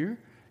 shall appear,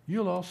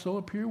 you'll also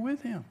appear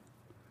with Him.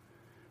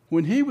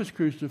 When He was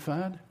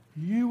crucified,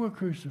 you were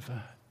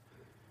crucified.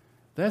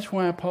 That's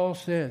why Paul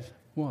says,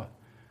 what?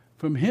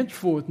 From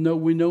henceforth know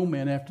we no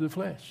man after the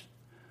flesh.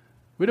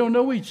 We don't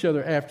know each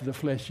other after the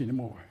flesh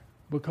anymore,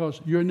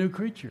 because you're a new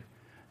creature.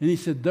 And he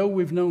said, though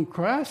we've known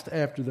Christ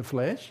after the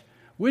flesh,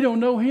 we don't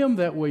know Him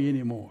that way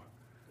anymore.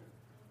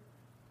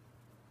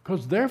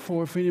 Because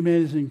therefore, if any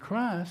man is in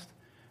Christ,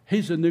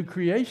 he's a new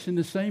creation,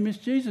 the same as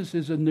Jesus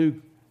is a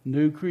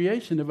new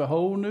creation of a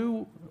whole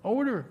new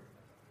order.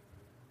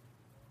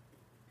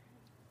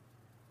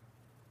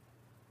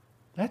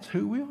 That's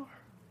who we are.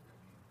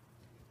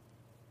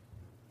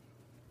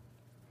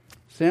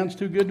 Sounds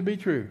too good to be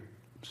true.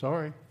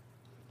 Sorry.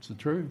 It's the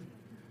truth.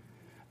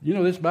 You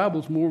know, this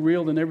Bible's more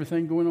real than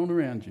everything going on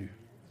around you.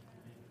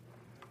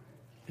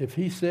 If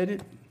He said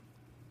it,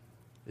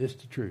 it's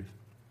the truth.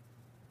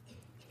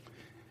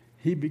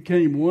 He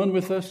became one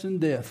with us in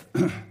death,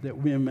 that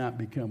we might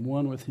become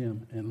one with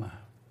Him in life.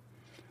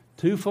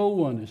 Twofold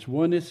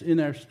oneness.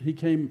 He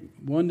came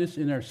oneness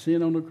in our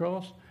sin on the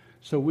cross,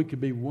 so we could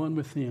be one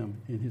with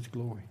Him in His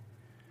glory.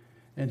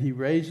 And He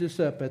raised us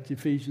up at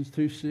Ephesians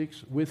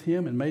 2:6 with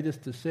Him and made us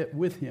to sit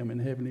with Him in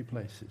heavenly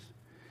places.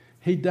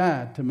 He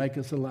died to make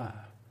us alive.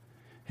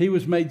 He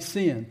was made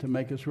sin to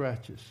make us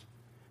righteous.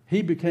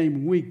 He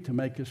became weak to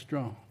make us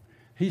strong.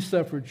 He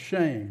suffered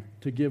shame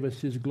to give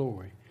us His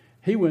glory.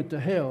 He went to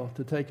hell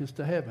to take us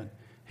to heaven.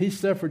 He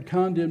suffered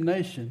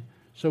condemnation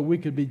so we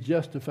could be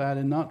justified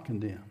and not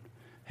condemned.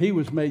 He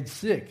was made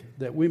sick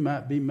that we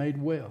might be made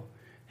well.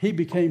 He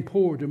became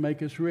poor to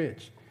make us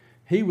rich.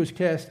 He was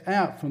cast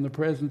out from the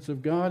presence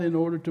of God in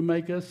order to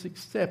make us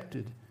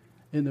accepted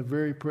in the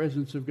very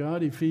presence of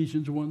God.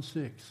 Ephesians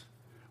 1:6.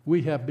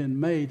 We have been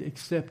made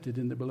accepted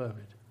in the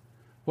beloved.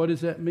 What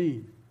does that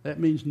mean? That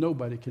means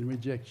nobody can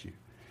reject you.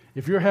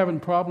 If you're having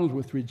problems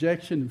with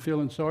rejection and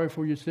feeling sorry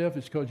for yourself,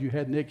 it's because you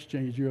hadn't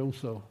exchanged your old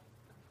soul.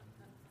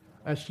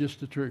 That's just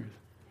the truth.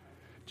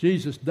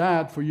 Jesus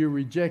died for your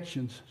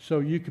rejections so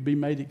you could be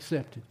made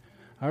accepted.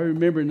 I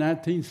remember in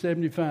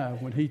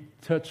 1975 when he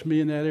touched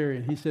me in that area,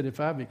 and he said, if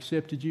I've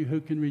accepted you,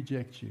 who can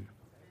reject you?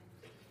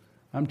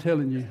 I'm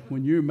telling you,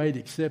 when you're made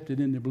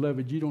accepted in the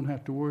beloved, you don't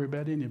have to worry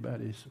about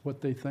anybody's,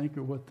 what they think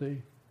or what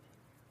they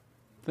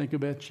think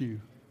about you.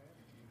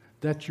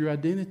 That's your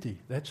identity.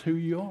 That's who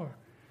you are.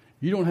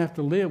 You don't have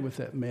to live with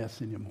that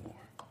mess anymore.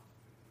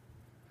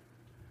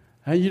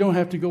 And you don't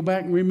have to go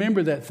back and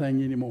remember that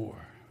thing anymore.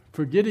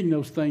 Forgetting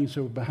those things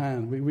that are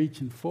behind. We're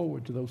reaching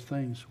forward to those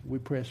things. We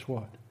press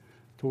what?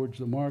 Towards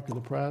the mark of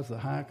the prize, the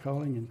high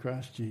calling in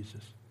Christ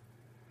Jesus.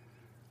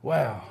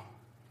 Wow.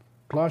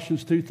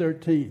 Colossians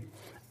 2:13.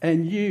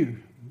 And you,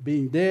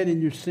 being dead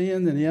in your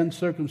sin and the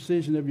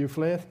uncircumcision of your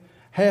flesh,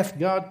 hath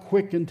God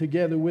quickened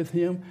together with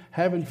him,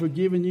 having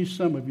forgiven you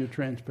some of your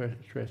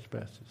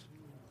trespasses.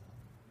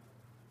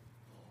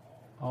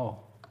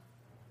 All.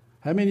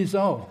 How many is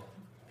all?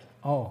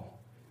 All.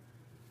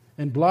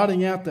 And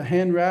blotting out the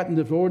handwriting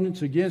of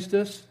ordinance against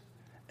us,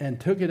 and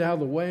took it out of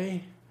the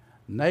way,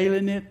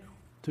 nailing it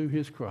to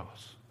his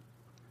cross.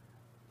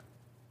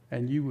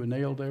 And you were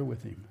nailed there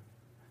with him.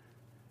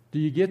 Do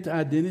you get the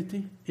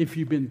identity? If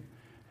you've been...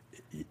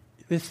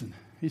 Listen,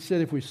 he said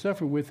if we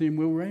suffer with him,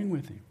 we'll reign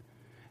with him.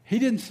 He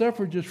didn't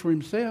suffer just for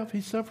himself. He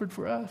suffered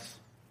for us.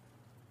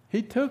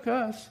 He took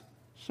us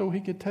so he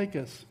could take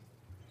us.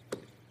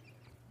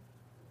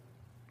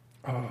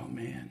 Oh,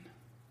 man.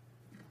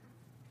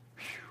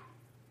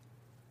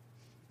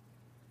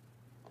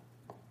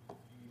 Whew.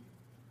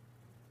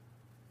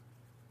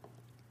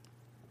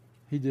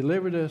 He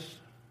delivered us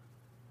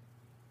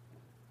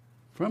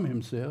from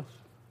himself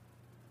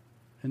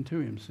and to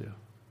himself.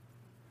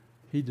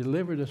 He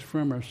delivered us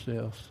from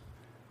ourselves,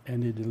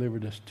 and he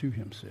delivered us to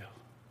himself.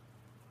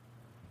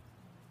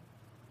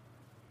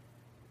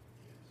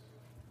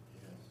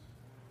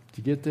 Did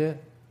you get that?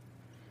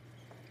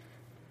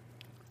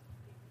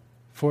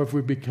 For if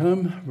we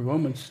become,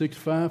 Romans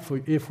 6:5,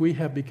 for if we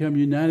have become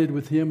united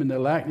with him in the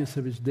likeness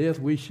of his death,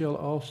 we shall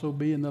also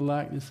be in the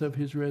likeness of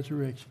his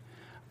resurrection.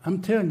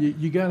 I'm telling you,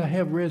 you got to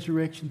have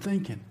resurrection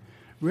thinking.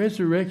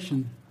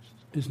 Resurrection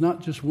is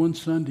not just one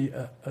Sunday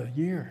a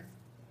year.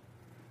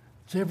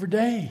 It's every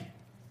day.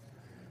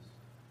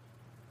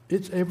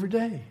 It's every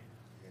day.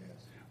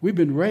 We've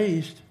been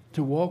raised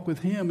to walk with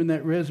him in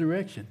that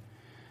resurrection.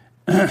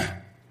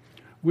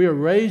 We are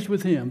raised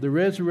with him. The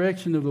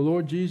resurrection of the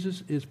Lord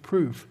Jesus is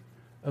proof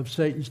of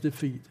Satan's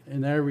defeat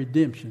and our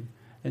redemption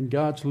and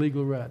God's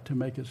legal right to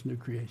make us new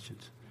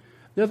creations.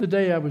 The other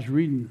day I was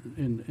reading,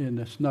 and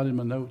it's not in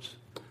my notes,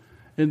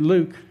 in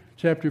Luke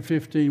chapter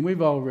 15.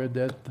 We've all read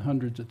that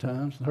hundreds of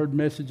times, heard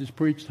messages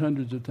preached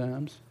hundreds of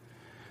times.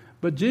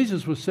 But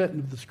Jesus was sitting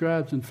with the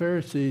scribes and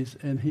Pharisees,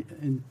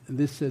 and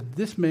this said,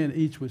 this man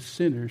eats with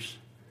sinners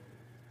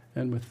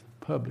and with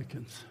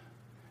publicans.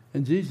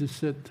 And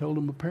Jesus told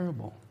him a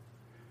parable.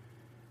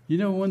 You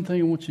know, one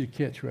thing I want you to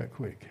catch right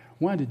quick.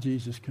 Why did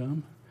Jesus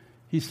come?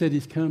 He said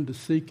he's come to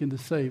seek and to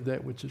save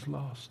that which is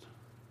lost.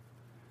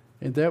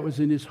 And that was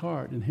in his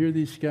heart. And here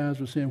these guys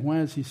were saying, why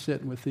is he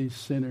sitting with these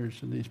sinners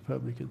and these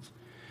publicans?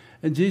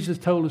 And Jesus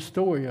told a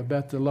story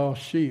about the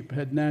lost sheep.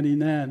 Had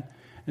 99,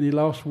 and he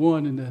lost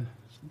one, and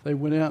they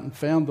went out and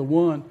found the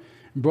one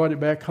and brought it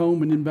back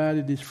home and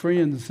invited his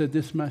friends and said,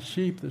 this is my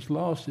sheep that's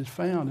lost is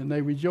found. And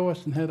they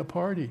rejoiced and had a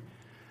party.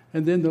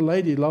 And then the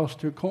lady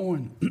lost her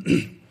coin.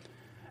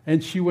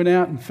 And she went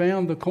out and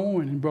found the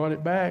coin and brought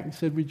it back and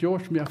said,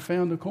 rejoice with me, I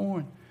found the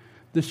coin.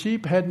 The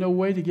sheep had no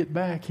way to get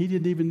back. He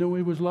didn't even know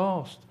it was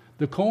lost.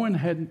 The coin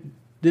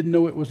didn't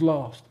know it was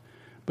lost.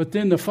 But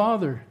then the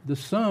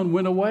son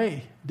went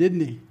away, didn't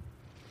he?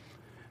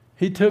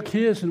 He took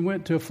his and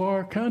went to a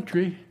far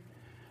country,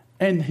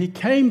 and he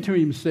came to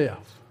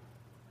himself.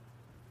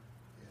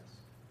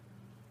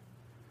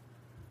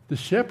 The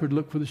shepherd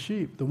looked for the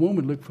sheep. The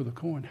woman looked for the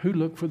coin. Who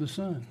looked for the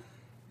son?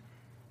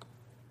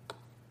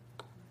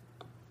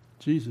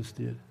 Jesus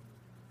did.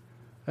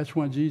 That's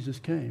why Jesus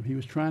came. He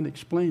was trying to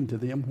explain to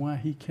them why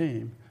he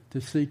came,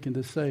 to seek and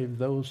to save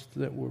those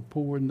that were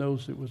poor and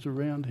those that was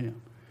around him.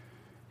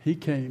 He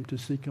came to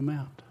seek them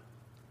out.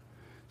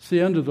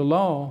 See, under the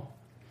law,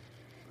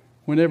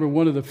 whenever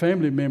one of the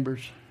family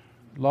members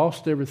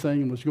lost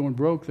everything and was going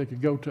broke, they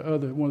could go to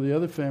one of the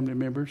other family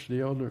members,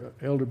 the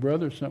elder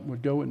brother or something,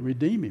 would go and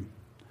redeem him.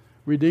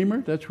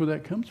 Redeemer, that's where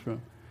that comes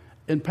from.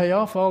 And pay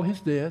off all his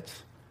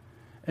debts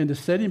and to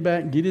set him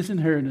back and get his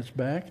inheritance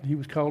back. And he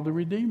was called the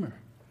Redeemer.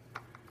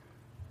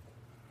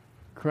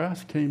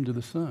 Christ came to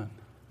the Son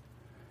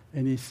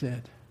and he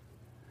said,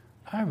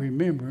 I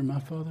remember in my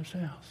Father's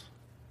house.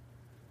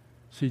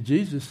 See,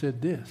 Jesus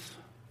said this,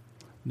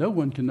 no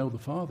one can know the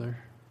Father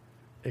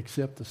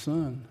except the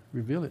Son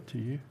reveal it to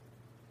you.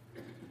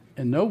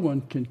 And no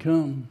one can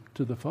come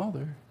to the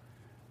Father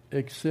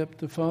except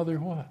the Father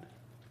what?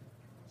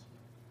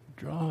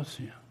 Draws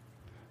him.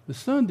 The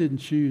Son didn't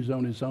choose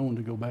on his own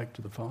to go back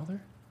to the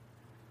Father.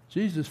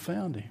 Jesus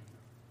found him.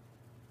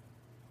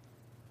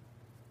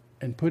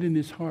 and put in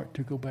his heart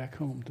to go back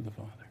home to the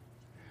Father.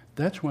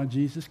 That's why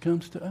Jesus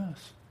comes to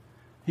us.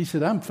 He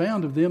said, I'm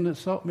found of them that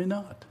sought me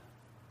not.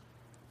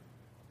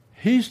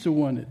 He's the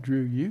one that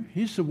drew you.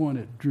 He's the one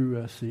that drew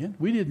us in.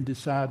 We didn't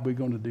decide we're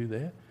going to do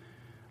that.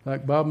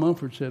 Like Bob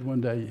Mumford said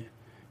one day,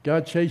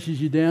 God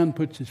chases you down,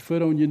 puts his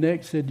foot on your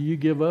neck, said, do you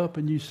give up?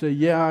 And you say,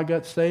 yeah, I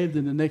got saved.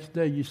 And the next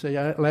day you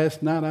say,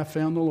 last night I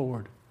found the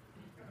Lord.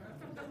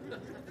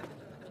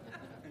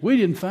 We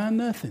didn't find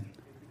nothing.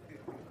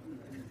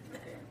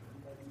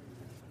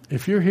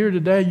 If you're here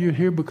today, you're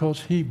here because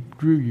he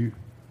drew you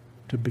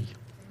to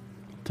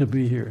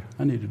be here.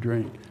 I need a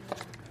drink.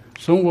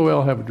 Someone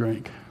will have a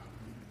drink.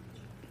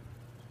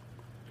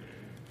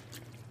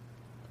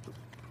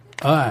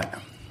 All right.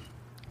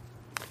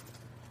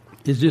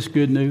 Is this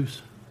good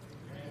news?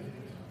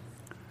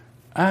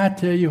 I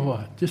tell you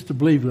what, just to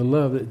believe the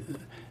love that,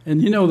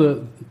 and you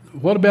know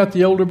what about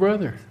the older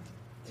brother?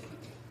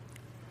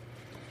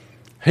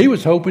 He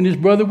was hoping his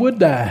brother would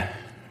die.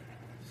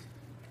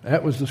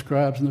 That was the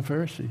scribes and the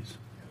Pharisees.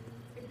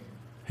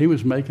 He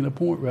was making a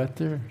point right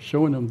there,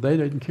 showing them they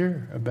didn't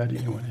care about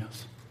anyone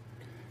else.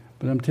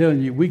 But I'm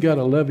telling you, we got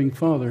a loving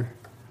Father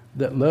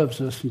that loves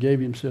us and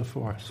gave himself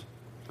for us.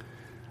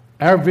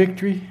 Our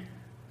victory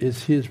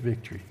is his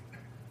victory.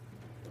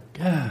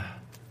 God.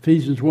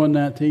 Ephesians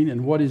 1:19,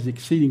 and what is the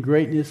exceeding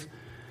greatness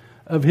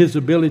of his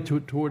ability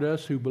toward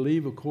us who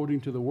believe according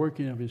to the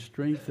working of his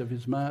strength, of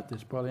his might,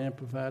 that's probably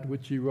amplified,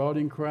 which he wrought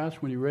in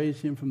Christ when he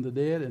raised him from the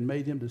dead and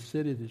made him to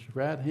sit at his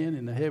right hand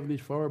in the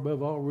heavens far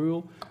above all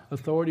rule,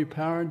 authority,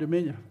 power, and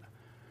dominion.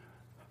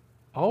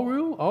 All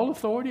rule, all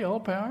authority,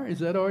 all power, is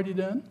that already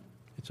done?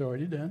 It's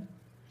already done.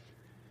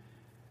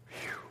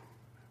 Whew.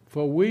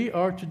 For we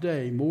are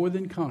today more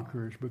than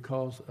conquerors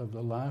because of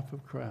the life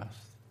of Christ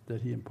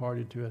that he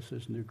imparted to us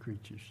as new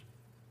creatures.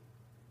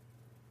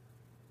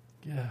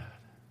 God.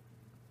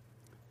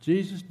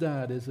 Jesus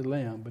died as a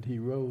lamb, but he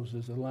rose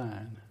as a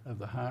lion of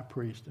the high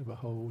priest of a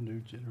whole new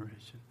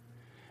generation.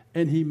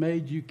 And he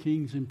made you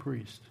kings and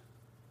priests.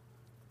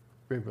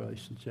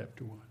 Revelation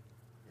chapter 1.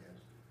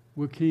 Yes.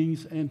 We're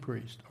kings and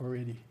priests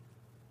already.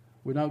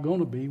 We're not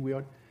going to be. We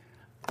are.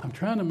 I'm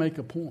trying to make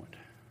a point.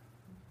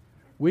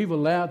 We've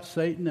allowed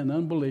Satan and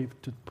unbelief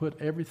to put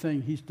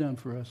everything he's done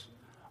for us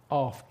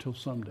off till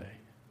someday.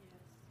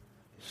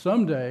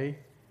 Someday,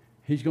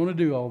 he's going to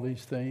do all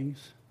these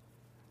things,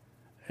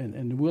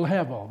 and we'll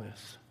have all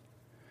this.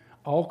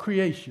 All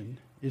creation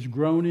is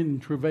groaning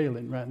and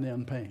travailing right now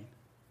in pain,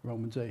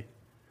 Romans 8,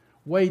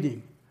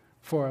 waiting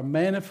for a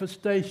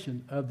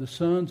manifestation of the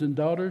sons and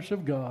daughters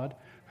of God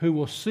who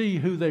will see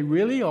who they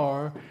really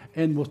are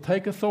and will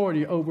take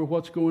authority over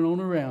what's going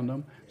on around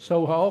them,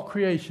 so all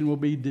creation will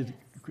be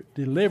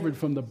delivered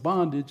from the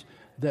bondage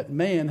that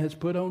man has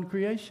put on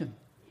creation.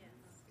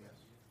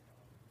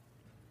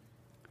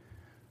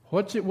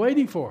 What's it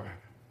waiting for?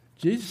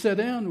 Jesus sat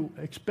down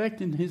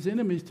expecting his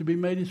enemies to be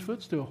made his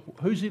footstool.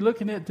 Who's he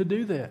looking at to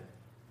do that?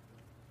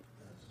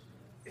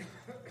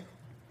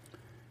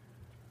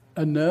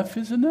 Enough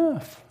is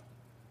enough.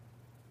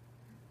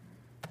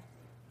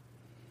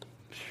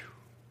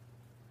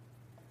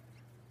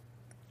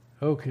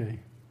 Okay.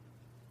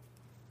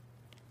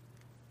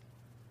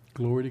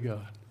 Glory to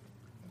God.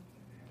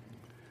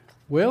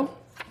 Well,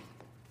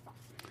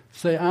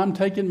 say, I'm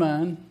taking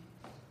mine.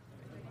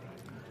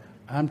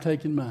 I'm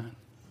taking mine.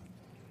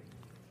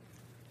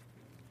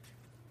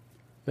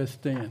 Let's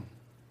stand.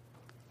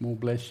 I'm going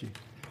to bless you.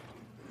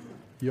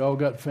 You all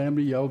got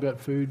family. You all got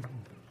food.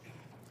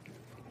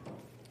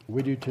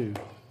 We do too.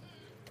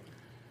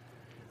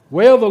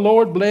 Well, the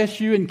Lord bless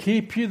you and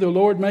keep you. The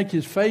Lord make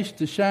his face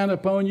to shine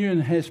upon you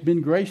and has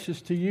been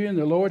gracious to you. And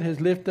the Lord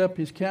has lifted up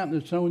his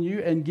countenance on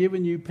you and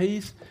given you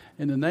peace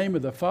in the name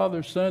of the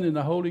Father, Son, and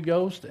the Holy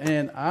Ghost.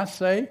 And I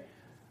say,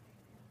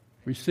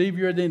 receive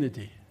your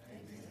identity.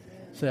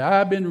 Say,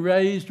 I've been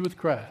raised with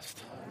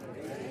Christ.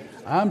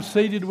 I'm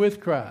seated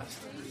with Christ.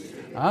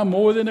 I'm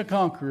more than a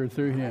conqueror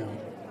through him.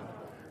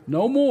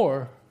 No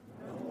more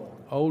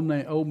old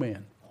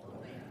man.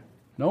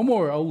 No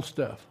more old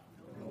stuff.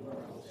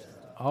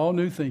 All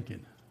new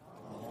thinking.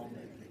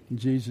 In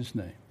Jesus'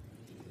 name.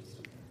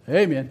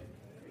 Amen.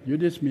 You're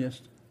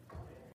dismissed.